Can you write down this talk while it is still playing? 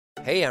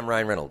Hey, I'm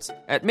Ryan Reynolds.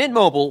 At Mint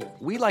Mobile,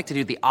 we like to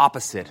do the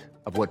opposite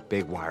of what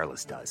Big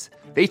Wireless does.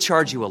 They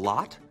charge you a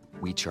lot,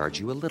 we charge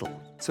you a little.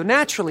 So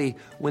naturally,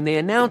 when they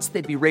announced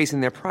they'd be raising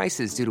their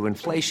prices due to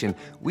inflation,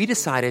 we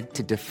decided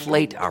to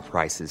deflate our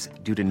prices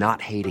due to not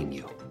hating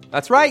you.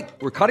 That's right.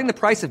 We're cutting the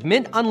price of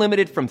Mint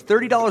Unlimited from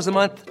 $30 a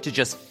month to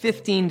just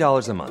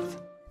 $15 a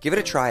month. Give it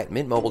a try at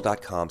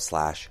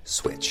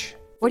mintmobile.com/switch.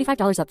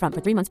 $45 up front for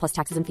 3 months plus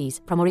taxes and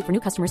fees. Promo rate for new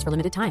customers for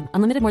limited time.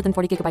 Unlimited more than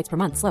 40 gigabytes per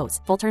month. Slows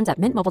full terms at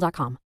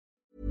mintmobile.com.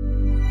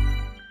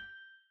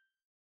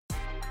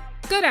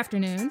 Good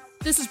afternoon.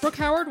 This is Brooke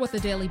Howard with the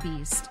Daily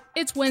Beast.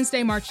 It's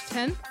Wednesday, March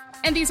 10th,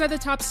 and these are the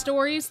top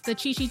stories the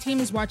Chi-Chi team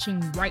is watching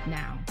right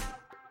now.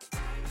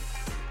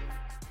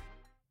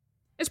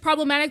 It's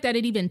problematic that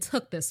it even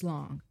took this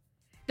long.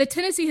 The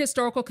Tennessee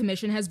Historical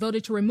Commission has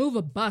voted to remove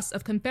a bust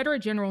of Confederate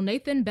General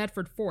Nathan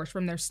Bedford Forrest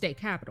from their state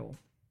capital.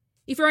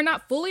 If you are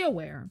not fully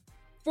aware,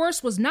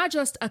 Forrest was not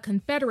just a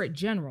Confederate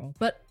general,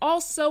 but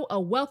also a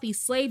wealthy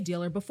slave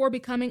dealer before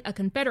becoming a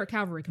Confederate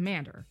cavalry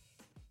commander.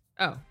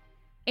 Oh,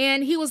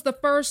 and he was the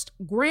first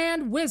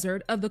Grand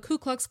Wizard of the Ku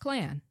Klux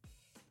Klan.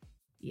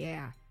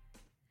 Yeah.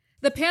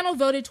 The panel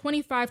voted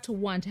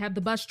 25-1 to have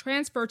the bust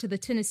transferred to the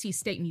Tennessee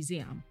State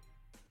Museum.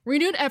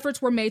 Renewed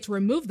efforts were made to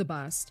remove the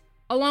bust,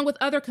 along with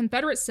other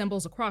Confederate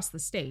symbols across the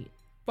state,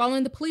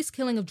 following the police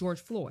killing of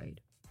George Floyd.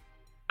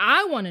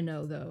 I want to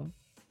know, though,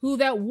 who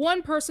that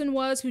one person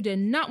was who did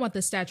not want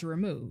the statue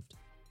removed.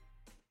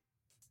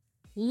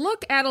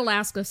 Look at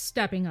Alaska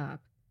stepping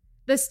up.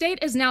 The state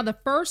is now the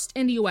first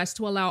in the U.S.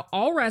 to allow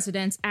all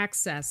residents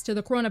access to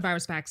the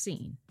coronavirus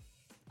vaccine.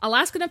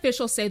 Alaskan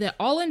officials say that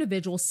all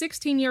individuals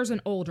 16 years and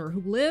older who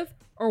live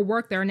or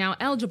work there are now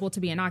eligible to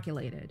be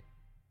inoculated.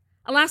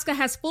 Alaska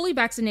has fully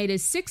vaccinated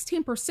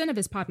 16% of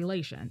its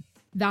population,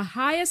 the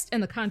highest in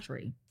the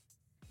country.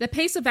 The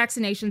pace of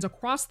vaccinations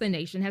across the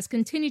nation has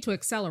continued to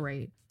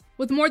accelerate,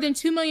 with more than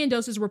 2 million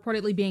doses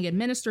reportedly being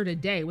administered a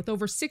day, with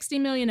over 60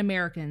 million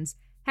Americans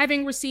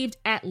having received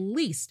at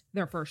least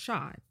their first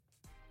shot.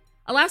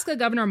 Alaska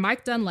Governor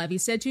Mike Dunleavy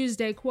said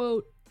Tuesday,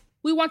 quote,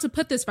 "We want to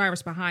put this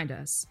virus behind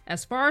us,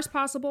 as far as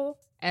possible,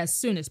 as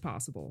soon as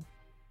possible."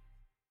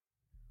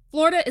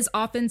 Florida is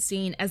often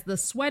seen as the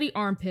sweaty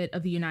armpit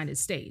of the United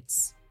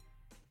States,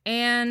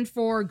 and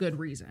for good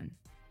reason.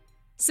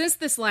 Since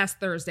this last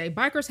Thursday,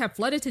 bikers have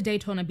flooded to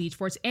Daytona Beach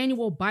for its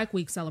annual Bike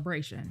Week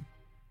celebration.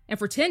 And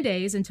for 10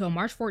 days until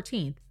March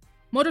 14th,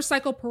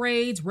 motorcycle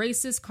parades,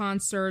 races,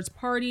 concerts,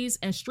 parties,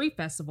 and street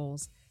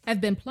festivals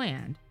have been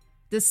planned,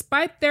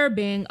 despite there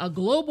being a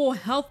global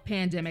health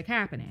pandemic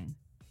happening.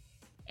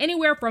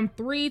 Anywhere from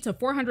 300,000 to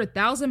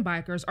 400,000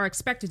 bikers are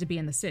expected to be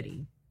in the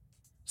city.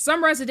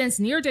 Some residents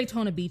near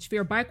Daytona Beach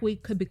fear Bike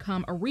Week could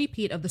become a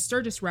repeat of the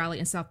Sturgis rally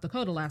in South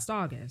Dakota last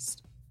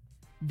August.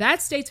 That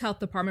state's health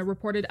department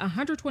reported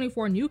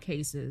 124 new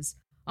cases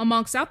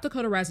among South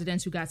Dakota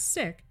residents who got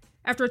sick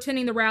after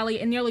attending the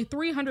rally, and nearly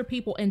 300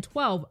 people in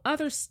 12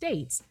 other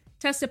states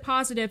tested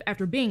positive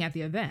after being at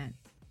the event.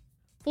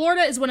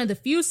 Florida is one of the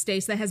few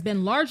states that has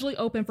been largely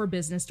open for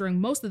business during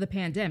most of the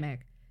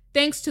pandemic,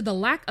 thanks to the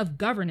lack of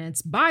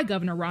governance by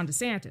Governor Ron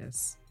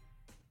DeSantis.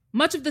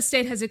 Much of the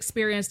state has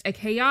experienced a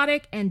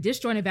chaotic and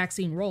disjointed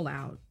vaccine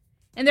rollout,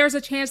 and there is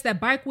a chance that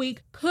Bike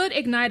Week could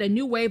ignite a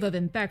new wave of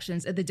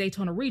infections in the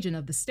Daytona region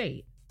of the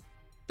state.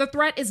 The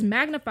threat is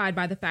magnified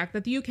by the fact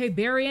that the UK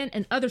variant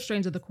and other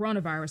strains of the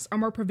coronavirus are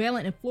more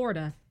prevalent in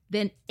Florida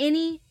than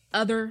any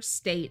other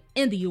state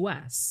in the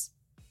US.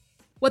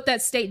 What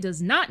that state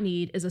does not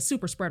need is a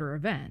super spreader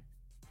event.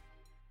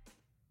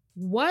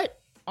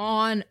 What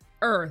on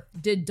earth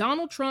did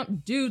Donald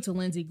Trump do to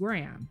Lindsey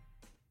Graham?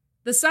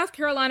 The South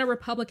Carolina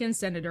Republican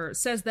senator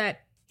says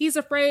that he's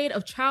afraid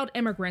of child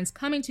immigrants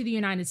coming to the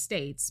United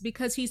States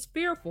because he's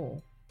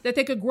fearful that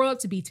they could grow up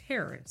to be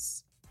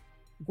terrorists.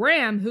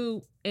 Graham,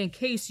 who, in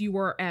case you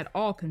were at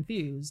all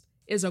confused,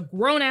 is a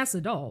grown-ass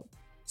adult,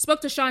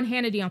 spoke to Sean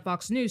Hannity on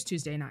Fox News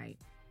Tuesday night.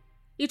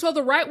 He told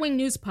the right-wing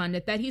news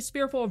pundit that he's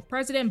fearful of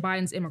President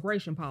Biden's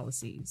immigration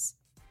policies.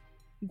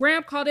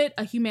 Graham called it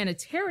a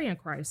humanitarian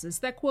crisis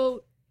that,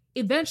 quote,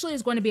 eventually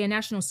is going to be a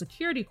national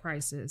security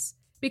crisis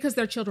because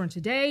they're children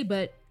today,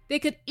 but they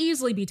could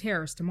easily be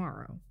terrorists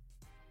tomorrow.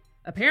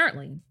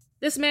 Apparently,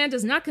 this man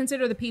does not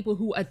consider the people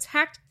who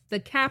attacked the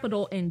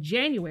Capitol in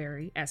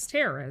January as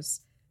terrorists,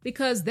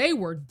 because they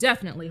were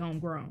definitely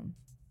homegrown.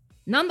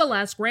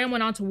 Nonetheless, Graham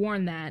went on to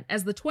warn that,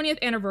 as the 20th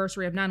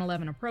anniversary of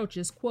 9/11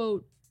 approaches,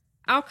 quote,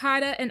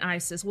 Al-Qaeda and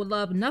ISIS would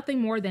love nothing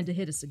more than to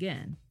hit us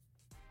again.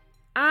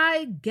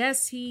 I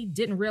guess he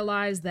didn't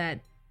realize that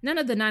none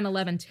of the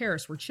 9/11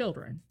 terrorists were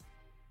children.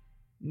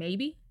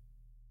 Maybe?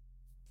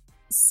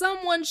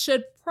 Someone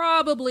should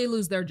probably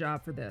lose their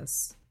job for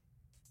this.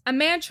 A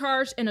man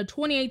charged in a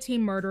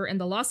 2018 murder in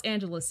the Los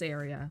Angeles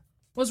area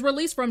was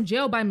released from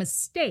jail by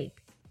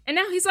mistake, and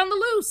now he's on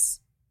the loose.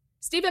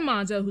 Stephen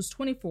Monzo, who's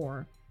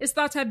 24, is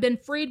thought to have been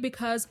freed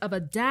because of a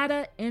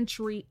data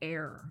entry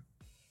error.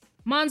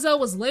 Monzo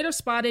was later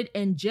spotted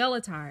in jail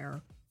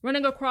attire,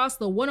 running across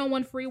the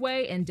 101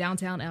 freeway in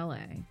downtown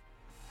LA.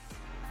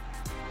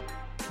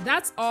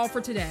 That's all for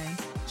today.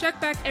 Check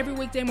back every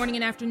weekday morning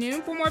and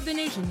afternoon for more of the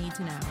news you need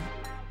to know.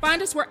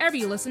 Find us wherever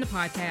you listen to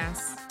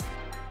podcasts.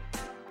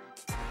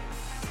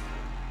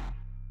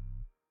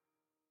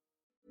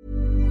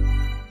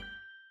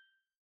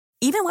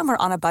 Even when we're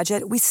on a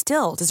budget, we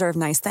still deserve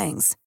nice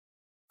things.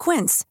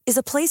 Quince is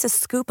a place to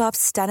scoop up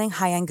stunning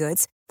high-end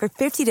goods for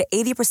 50 to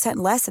 80%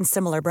 less than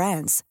similar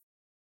brands.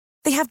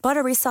 They have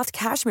buttery soft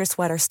cashmere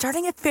sweaters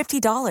starting at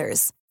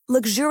 $50,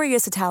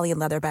 luxurious Italian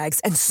leather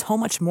bags, and so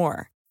much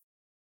more.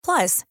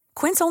 Plus,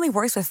 Quince only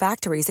works with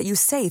factories that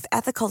use safe,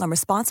 ethical, and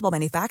responsible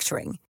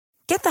manufacturing.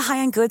 Get the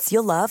high-end goods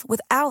you'll love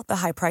without the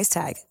high price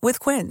tag with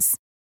Quince.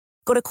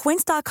 Go to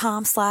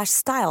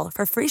quince.com/style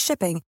for free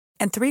shipping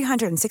and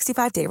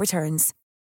 365-day returns.